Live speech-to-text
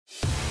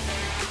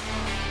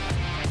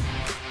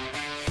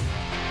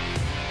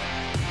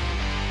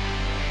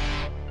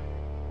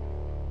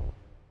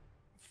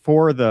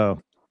for the,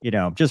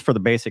 just for the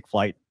basic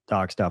flight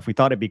talk stuff, we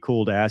thought it'd be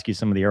cool to ask you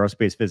some of the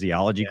aerospace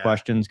physiology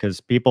questions,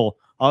 because people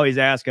always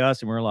ask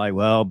us and we're like,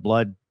 well,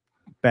 blood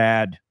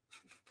bad,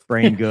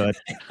 brain good.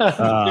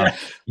 That's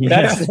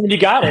you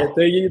got it.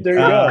 There you go.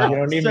 You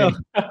don't need me.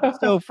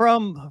 So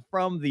from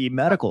the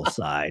medical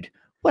side,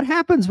 what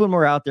happens when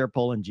we're out there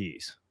pulling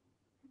G's?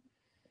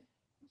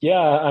 Yeah,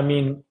 I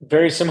mean,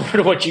 very similar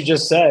to what you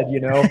just said,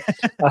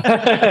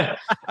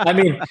 I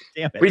mean,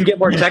 we can get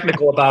more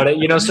technical about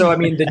it, so I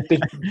mean, the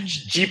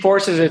G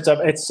forces,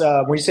 it's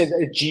when you say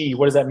G,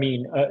 what does that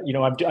mean?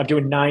 I'm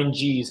doing 9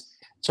 G's.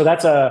 So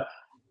that's a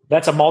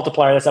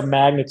multiplier. That's a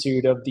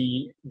magnitude of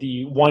the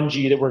 1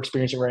 G that we're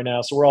experiencing right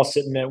now. So we're all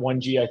sitting at 1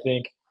 G, I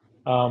think,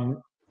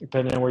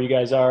 depending on where you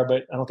guys are,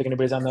 but I don't think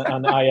anybody's on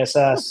the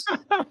ISS.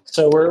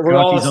 So we're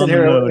all sitting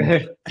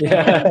here.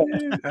 Yeah,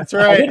 that's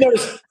right.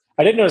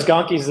 I didn't notice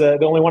Gonki's the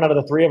only one out of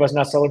the 3 of us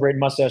not celebrating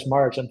Mustache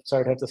March. I'm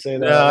sorry to have to say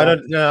that.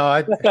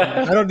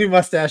 I don't do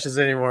mustaches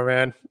anymore,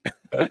 man.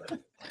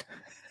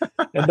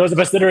 And those of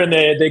us that are in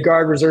the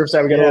guard reserve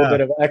side, we got a little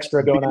bit of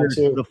extra going on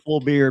too. The full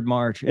beard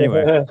march.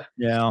 Anyway,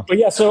 yeah. But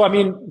yeah, so I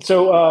mean,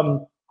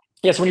 so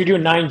when you're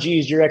doing 9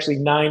 Gs, you're actually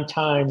 9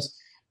 times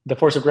the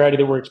force of gravity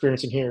that we're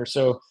experiencing here.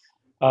 So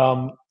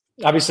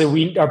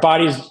obviously, our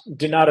bodies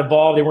did not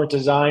evolve; they weren't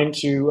designed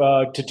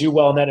to do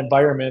well in that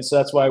environment. So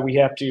that's why we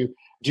have to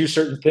do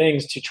certain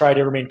things to try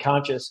to remain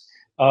conscious.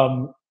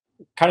 Kind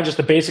of just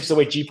the basics of the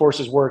way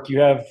G-forces work. You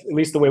have, at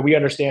least the way we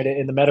understand it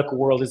in the medical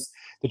world, is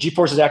the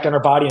G-forces act on our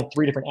body in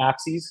 3 different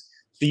axes.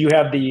 So you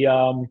have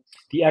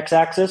the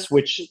X-axis,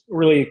 which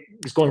really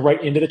is going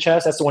right into the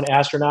chest. That's the one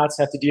astronauts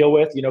have to deal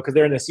with, because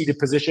they're in a seated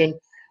position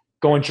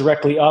going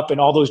directly up, and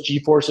all those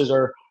G-forces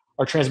are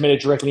transmitted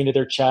directly into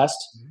their chest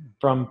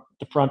from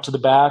the front to the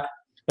back.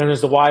 Then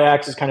there's the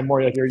Y-axis, kind of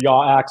more like your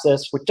yaw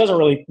axis, which doesn't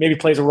really, maybe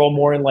plays a role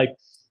more in like,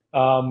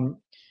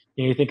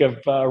 you think of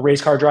race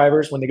car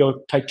drivers when they go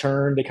tight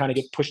turn, they kind of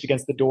get pushed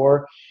against the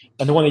door.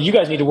 And the one that you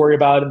guys need to worry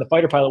about in the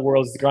fighter pilot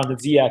world is on the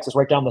Z-axis,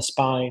 right down the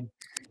spine.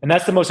 And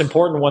that's the most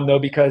important one, though,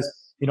 because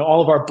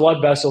all of our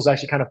blood vessels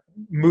actually kind of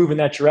move in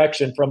that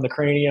direction from the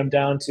cranium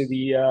down to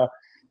the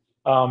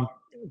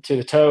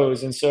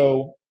toes. And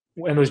so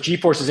when those G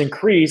forces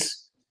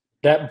increase,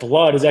 that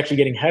blood is actually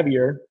getting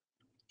heavier,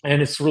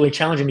 and it's really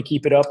challenging to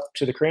keep it up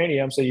to the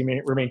cranium, so you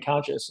may remain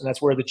conscious. And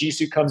that's where the G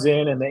suit comes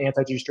in and the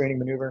anti-G straining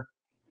maneuver.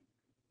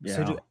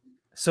 Yeah.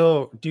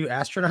 So do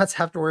astronauts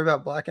have to worry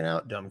about blacking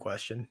out? Dumb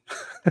question.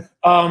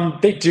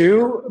 They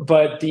do,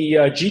 but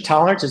the G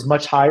tolerance is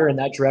much higher in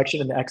that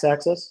direction in the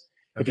X-axis.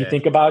 If you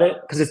think about it,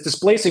 because it's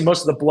displacing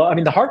most of the blood. I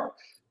mean, the heart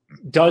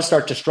does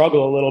start to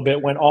struggle a little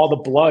bit when all the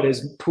blood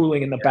is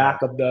pooling in the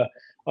back of the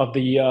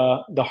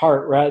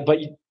heart, right? But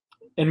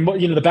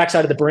the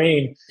backside of the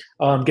brain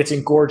gets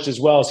engorged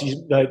as well. So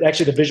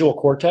actually, the visual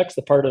cortex,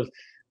 the part of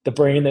the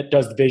brain that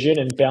does vision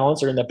and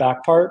balance, are in the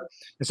back part.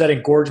 And so that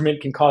engorgement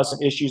can cause some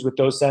issues with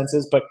those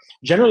senses. But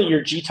generally,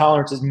 your G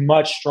tolerance is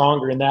much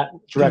stronger in that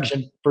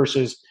direction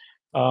versus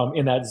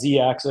in that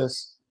Z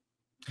axis.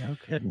 No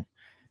kidding.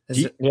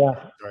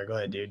 Yeah. Sorry, go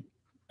ahead, dude.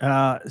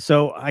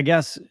 So I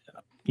guess,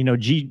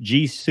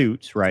 G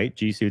suits, right?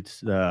 G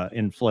suits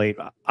inflate.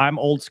 I'm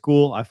old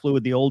school. I flew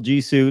with the old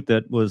G suit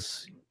that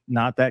was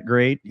not that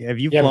great. Have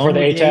you flown with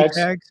the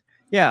A-tags?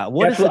 Yeah.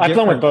 I've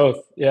flown with both.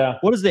 Yeah.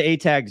 What does the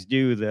A-tags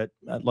do that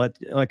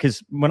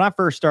because when I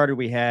first started,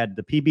 we had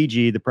the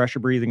PBG, the pressure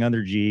breathing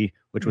under G,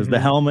 which was the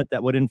helmet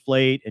that would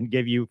inflate and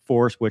give you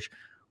force, which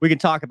we can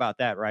talk about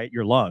that, right?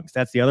 Your lungs.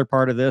 That's the other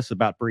part of this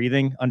about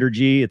breathing under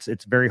G.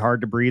 It's very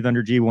hard to breathe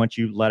under G once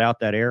you let out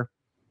that air.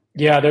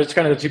 Yeah. There's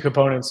kind of the 2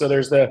 components. So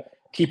there's the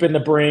keeping the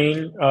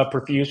brain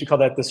perfused. We call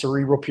that the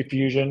cerebral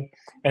perfusion.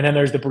 And then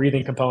there's the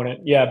breathing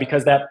component. Yeah.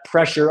 Because that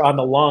pressure on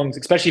the lungs,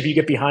 especially if you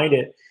get behind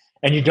it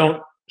and you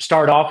don't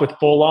start off with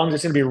full lungs,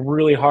 it's going to be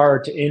really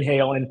hard to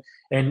inhale. And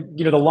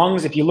the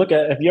lungs, if you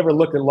ever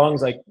look at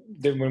lungs, like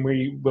when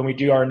we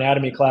do our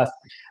anatomy class,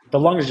 the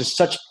lungs are just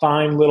such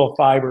fine little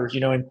fibers,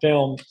 in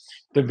film,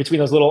 between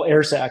those little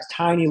air sacs,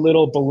 tiny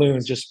little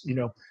balloons, just,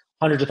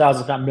 hundreds of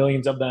thousands, if not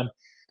millions of them.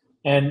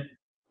 And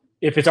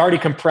if it's already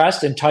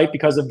compressed and tight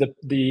because of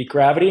the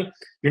gravity,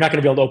 you're not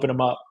going to be able to open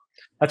them up.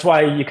 That's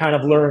why you kind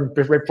of learn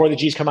right before the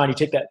G's come on, you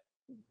take that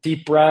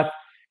deep breath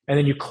and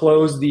then you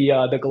close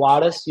the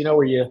glottis,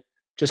 where you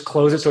just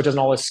close it so it doesn't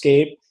all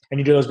escape. And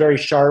you do those very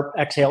sharp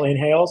exhale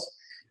inhales.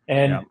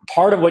 And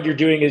part of what you're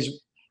doing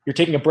is you're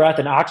taking a breath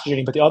and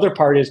oxygenating, but the other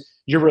part is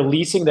you're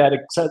releasing that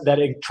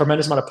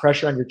tremendous amount of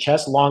pressure on your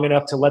chest long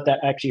enough to let that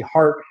actually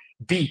heart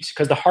beat,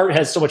 because the heart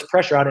has so much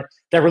pressure on it.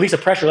 That release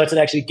of pressure lets it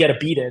actually get a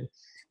beat in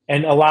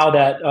and allow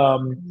that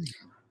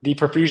the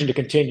perfusion to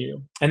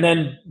continue. And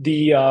then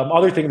the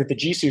other thing that the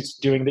G suit's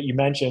doing that you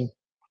mentioned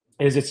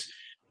is it's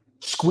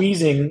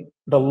squeezing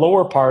the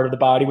lower part of the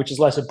body, which is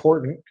less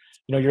important,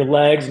 your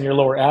legs and your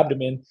lower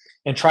abdomen,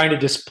 and trying to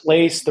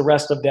displace the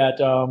rest of that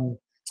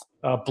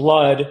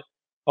blood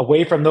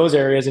away from those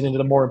areas and into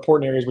the more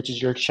important areas, which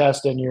is your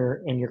chest and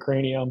your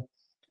cranium.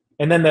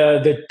 And then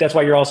that's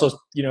why you're also,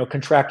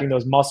 contracting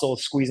those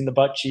muscles, squeezing the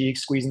butt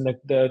cheeks, squeezing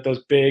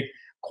those big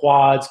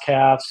quads,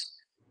 calves,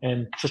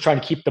 and just trying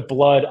to keep the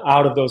blood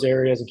out of those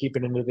areas and keep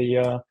it into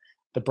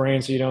the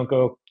brain, so you don't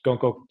go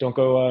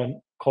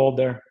cold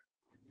there.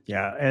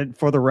 Yeah, and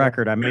for the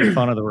record, I made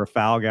fun of the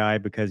Rafale guy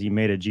because he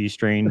made a G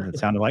string that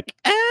sounded like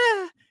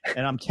ah,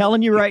 and I'm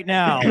telling you right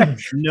now,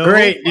 no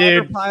Great,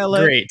 fighter dude.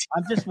 pilot. Great.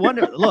 I'm just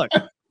wondering. Look,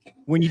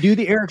 when you do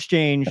the air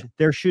exchange,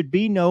 there should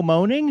be no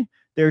moaning.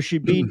 There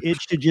should be.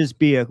 It should just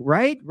be a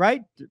right.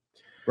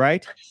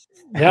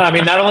 Yeah, I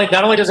mean, not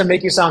only does it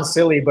make you sound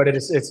silly, but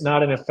it's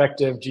not an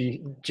effective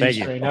G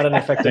string, not an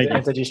effective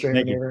anti-G string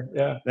maneuver.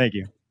 Yeah. Thank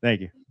you.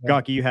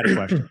 Gonky, you had a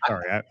question.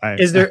 Sorry.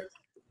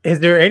 Is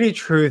there any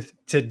truth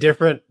to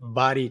different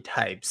body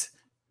types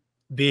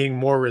being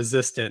more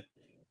resistant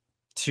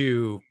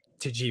to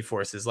G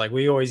forces? Like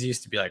we always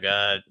used to be like,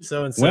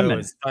 so and so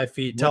is 5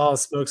 feet tall,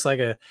 smokes like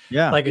a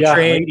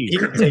train. He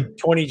can take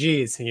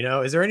 20 Gs. You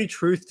know, is there any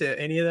truth to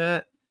any of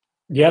that?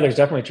 Yeah, there's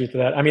definitely truth to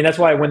that. I mean, that's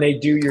why when they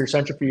do your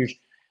centrifuge,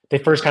 they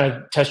first kind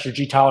of test your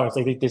G tolerance.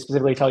 They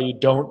specifically tell you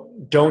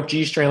don't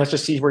G strain. Let's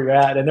just see where you're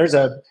at. And there's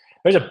a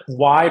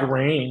wide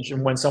range.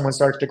 And when someone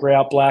starts to gray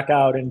out, black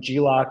out, and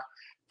G lock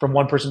from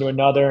one person to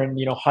another, and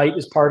height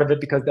is part of it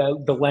because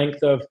the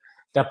length of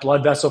that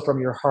blood vessel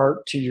from your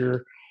heart to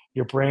your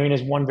brain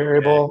is one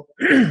variable.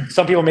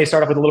 Some people may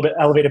start off with a little bit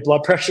elevated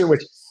blood pressure,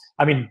 which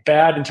I mean,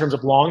 bad in terms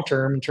of long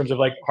term, in terms of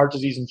like heart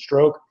disease and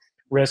stroke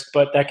risk,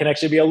 but that can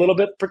actually be a little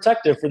bit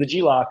protective for the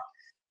G lock.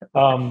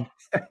 And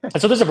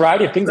so there's a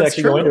variety of things that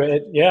actually go into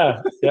it.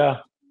 Yeah.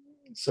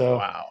 So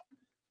wow.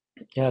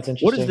 Yeah, it's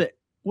interesting.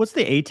 What's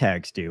the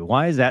ATAGs do?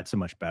 Why is that so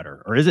much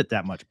better, or is it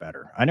that much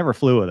better? I never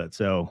flew with it,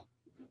 so.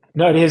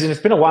 No, it is, and it's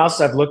been a while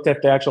since I've looked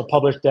at the actual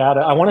published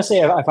data. I want to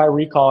say, if I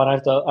recall, and I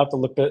have to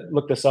look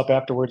this up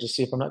afterwards to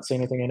see if I'm not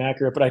saying anything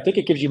inaccurate, but I think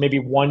it gives you maybe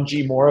 1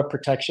 G more of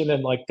protection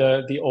than like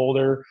the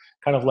older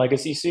kind of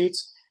legacy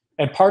suits.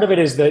 And part of it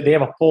is that they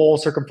have a full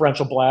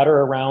circumferential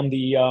bladder around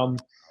the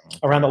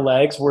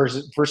legs,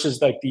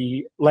 versus like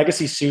the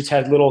legacy suits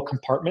had little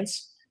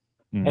compartments,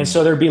 and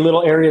so there'd be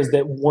little areas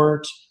that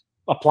weren't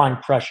applying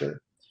pressure.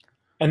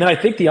 And then I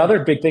think the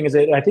other big thing is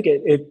that I think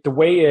the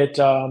way it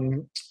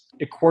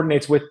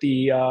coordinates with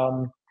the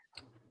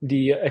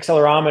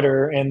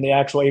accelerometer and the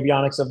actual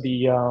avionics of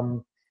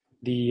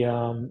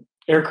the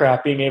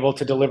aircraft being able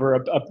to deliver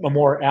a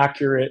more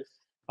accurate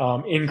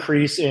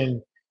increase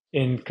in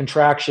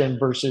contraction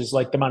versus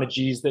like the amount of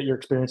G's that you're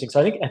experiencing.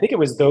 So I think it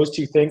was those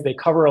two things. They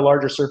cover a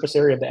larger surface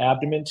area of the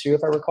abdomen too,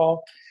 if I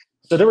recall.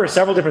 So there were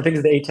several different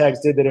things that the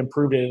ATAGs did that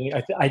improved it.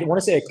 And I want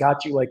to say it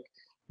got you like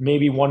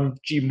maybe 1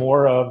 G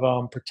more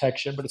of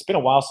protection, but it's been a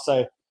while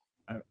since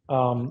I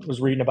was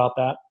reading about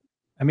that.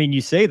 I mean,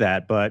 you say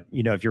that, but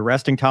if your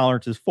resting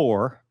tolerance is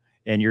 4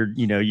 and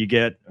you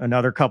get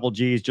another couple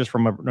G's just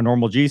from a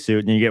normal G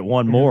suit, and you get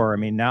 1 more. I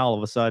mean, now all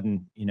of a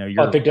sudden,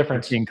 you're a big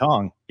difference. King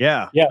Kong.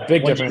 Yeah. Yeah.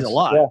 Big difference. A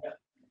lot.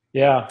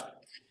 Yeah.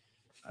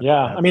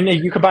 I mean,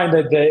 you combine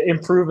the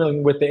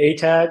improvement with the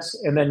ATAGs,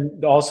 and then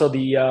also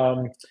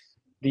the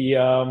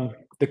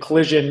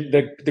collision,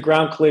 the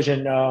ground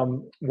collision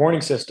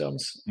warning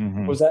systems.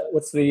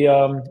 What's the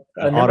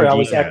I remember I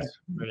was at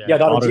the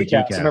auto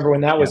GCAS. I remember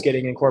when that was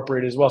getting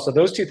incorporated as well. So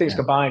those two things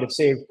combined have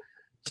saved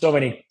so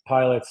many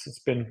pilots. It's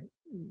been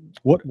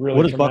really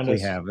what does tremendous. Buckley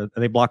have? Are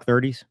they block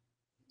 30s?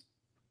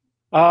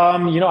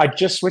 I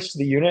just switched to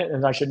the unit,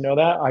 and I should know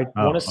that. I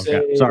want to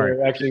say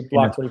they're actually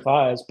block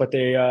 25s, but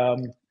they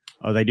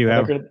they do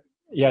have.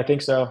 Yeah, I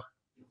think so.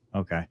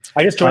 Okay.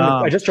 I just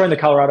joined the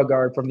Colorado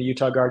Guard from the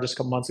Utah Guard just a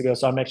couple months ago,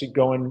 so I'm actually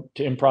going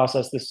to in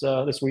process this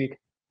week.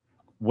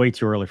 Way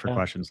too early for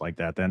questions like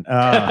that then.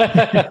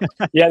 Yeah,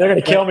 they're going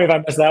to kill me if I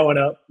mess that one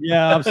up.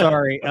 Yeah, I'm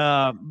sorry.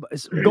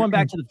 Going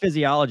back to the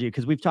physiology,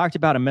 because we've talked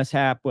about a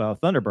mishap,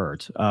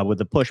 Thunderbirds, with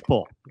the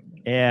push-pull.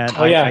 And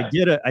I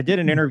did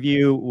an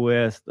interview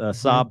with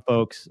Saab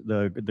folks,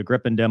 the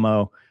Gripen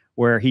demo,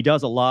 where he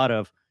does a lot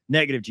of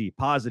negative G,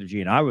 positive G.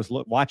 And I was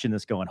watching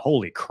this going,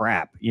 holy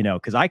crap,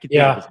 because I could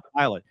think as a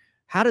pilot.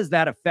 How does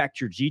that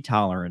affect your G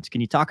tolerance? Can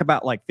you talk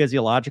about like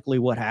physiologically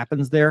what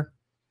happens there?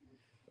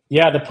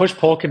 Yeah, the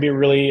push-pull can be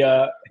really,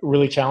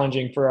 really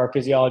challenging for our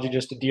physiology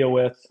just to deal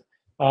with.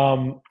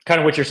 Kind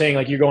of what you're saying,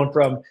 like you're going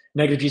from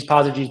negative G's,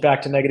 positive G's,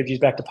 back to negative G's,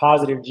 back to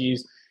positive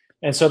G's.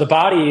 And so the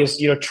body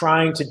is,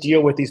 trying to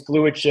deal with these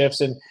fluid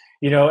shifts. And,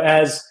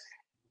 as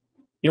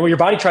what your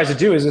body tries to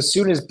do is as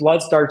soon as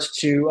blood starts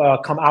to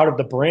come out of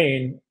the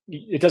brain,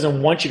 it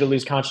doesn't want you to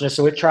lose consciousness.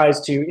 So it tries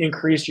to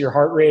increase your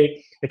heart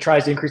rate. It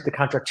tries to increase the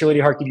contractility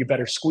of heart, give you a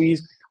better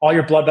squeeze. All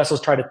your blood vessels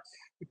try to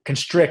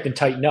constrict and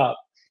tighten up.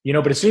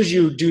 But as soon as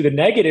you do the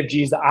negative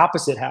G's, the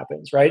opposite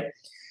happens, right?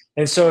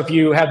 And so if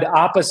you have the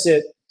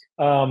opposite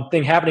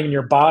thing happening in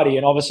your body,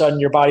 and all of a sudden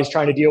your body's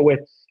trying to deal with,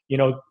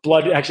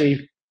 blood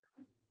actually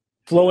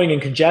flowing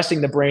and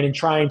congesting the brain and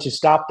trying to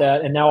stop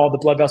that, and now all the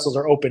blood vessels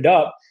are opened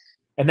up,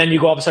 and then you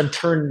go all of a sudden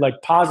turn like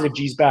positive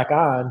G's back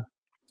on,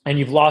 and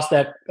you've lost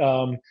that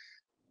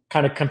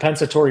kind of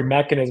compensatory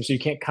mechanism, so you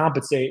can't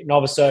compensate, and all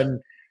of a sudden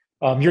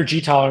your G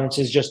tolerance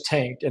is just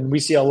tanked. And we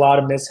see a lot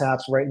of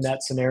mishaps right in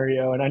that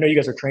scenario. And I know you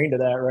guys are trained to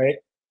that, right?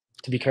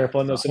 To be careful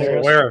in those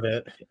scenarios. I'm aware of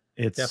it.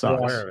 It's definitely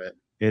aware of it.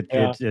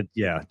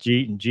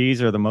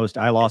 G's are the most.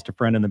 I lost a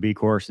friend in the B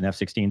course in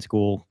F-16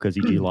 school because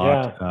he G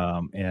locked.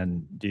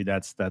 And dude,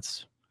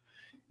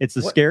 it's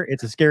a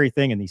scary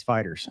thing in these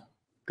fighters.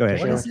 Go ahead.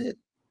 What is it?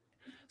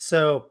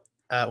 So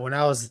when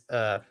I was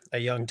a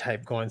young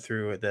type going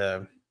through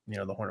the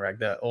horn rack,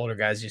 the older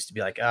guys used to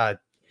be like, you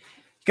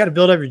got to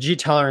build up your G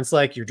tolerance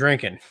like you're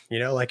drinking,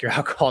 like your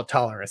alcohol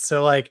tolerance.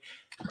 So like,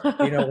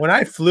 when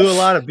I flew a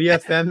lot of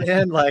BFM,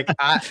 man,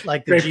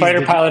 the great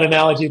fighter pilot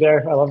analogy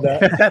there. I love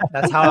that.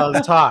 That's how I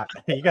was taught.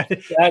 You got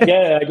I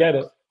get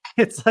it.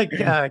 It's like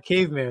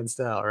caveman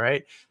style,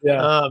 right?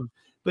 Yeah.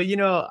 But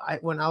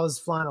when I was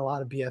flying a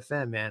lot of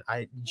BFM, man,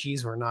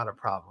 G's were not a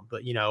problem.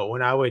 But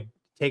when I would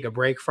take a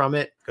break from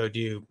it, go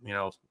do, I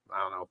don't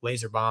know,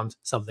 laser bombs,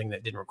 something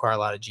that didn't require a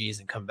lot of G's,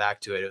 and come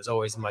back to it, it was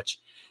always much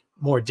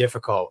more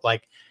difficult.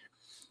 Like,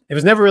 it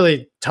was never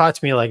really taught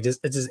to me, like, does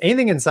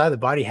anything inside the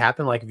body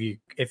happen? Like,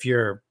 if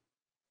you're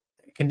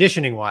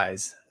conditioning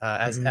wise,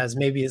 as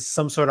maybe as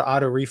some sort of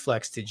auto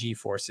reflex to G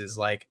forces,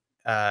 like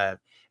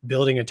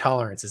building a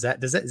tolerance, is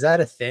that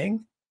a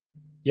thing?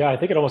 Yeah, I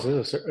think it almost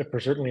is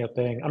certainly a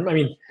thing. I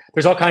mean,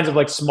 there's all kinds of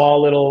like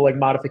small little like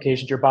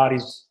modifications your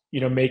body's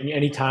making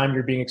anytime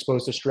you're being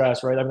exposed to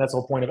stress, right? I mean, that's the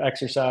whole point of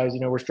exercise.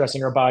 We're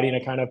stressing our body in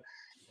a kind of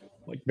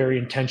like very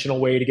intentional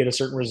way to get a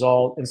certain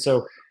result. And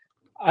so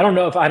I don't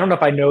know if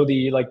I know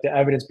the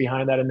evidence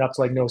behind that enough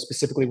to like know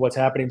specifically what's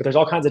happening, but there's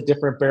all kinds of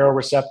different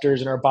baroreceptors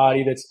in our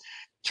body that's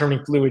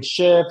turning fluid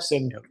shifts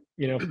and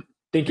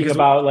thinking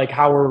about like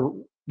how we're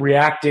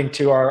reacting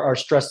to our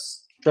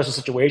stressful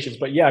situations.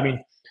 But yeah, I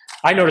mean,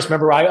 I noticed,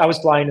 remember, I was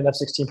flying in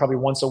F-16 probably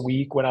once a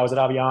week when I was at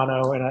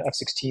Aviano and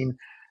F-16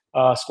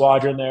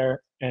 squadron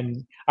there.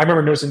 And I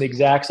remember noticing the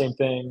exact same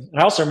thing.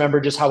 And I also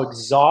remember just how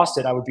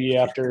exhausted I would be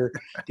after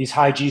these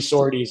high G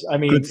sorties. I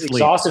mean,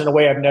 exhausted in a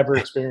way I've never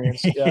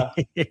experienced. Yeah.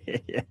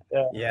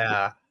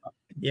 Yeah.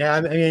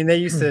 I mean, they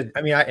used to,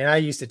 I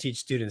used to teach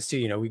students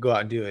too, we go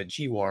out and do a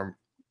G warm,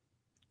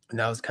 and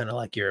that was kind of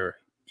like your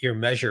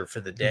measure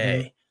for the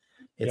day.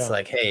 It's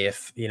like, hey,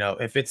 if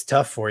it's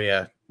tough for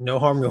you, no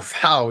harm, no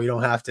foul. We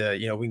don't have to,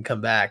 we can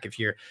come back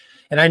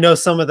and I know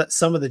some of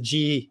the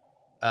G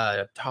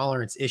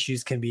tolerance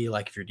issues can be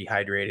like if you're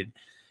dehydrated,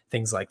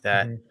 things like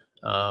that.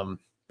 But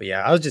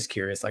yeah, I was just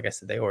curious. Like I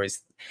said, they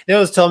always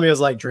tell me it was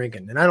like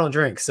drinking, and I don't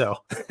drink, so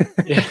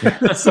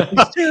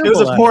it was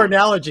a poor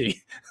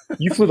analogy.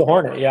 You flew the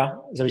Hornet, yeah?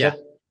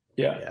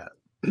 Yeah.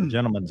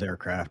 Gentleman's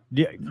aircraft.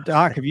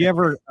 Doc, have you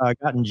ever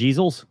gotten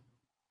Geezels?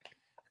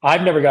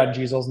 I've never gotten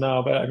Geezels,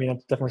 no, but I mean,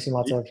 I've definitely seen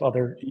lots of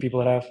other people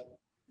that have.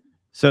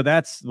 So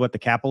that's what the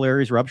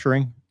capillaries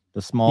rupturing,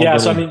 the small. Yeah.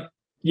 So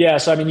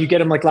I mean, you get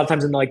them like a lot of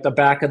times in like the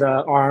back of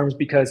the arms,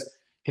 because if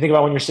you think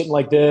about when you're sitting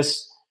like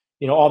this,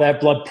 all that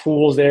blood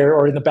pools there,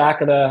 or in the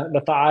back of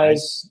the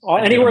thighs,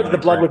 anywhere that the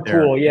blood would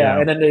pool. Yeah.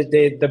 And then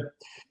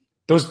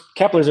those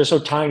capillaries are so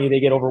tiny, they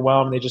get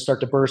overwhelmed. They just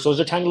start to burst.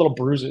 Those are tiny little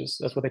bruises.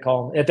 That's what they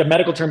call them. The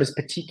medical term is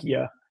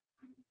petechia.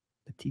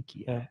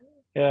 Petechia.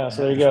 Yeah.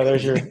 So there you go.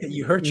 There's your.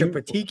 You hurt your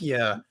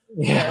petechia.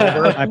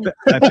 Yeah.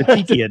 I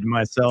petechia'd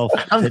myself.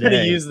 I'm going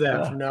to use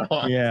that from now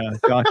on. Yeah.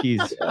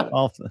 Jockey's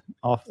off.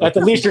 At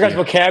the least, your guys'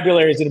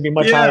 vocabulary is going to be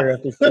much higher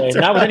after today.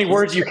 Not with any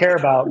words you care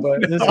about,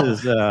 but this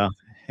is.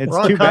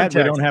 It's too bad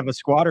we don't have a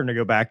squadron to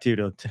go back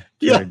to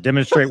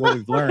demonstrate what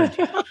we've learned.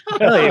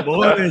 Hey,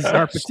 boys,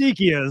 our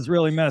petechia is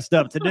really messed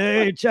up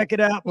today. Check it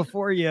out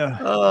before you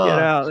get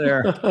out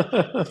there.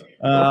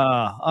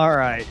 All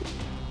right.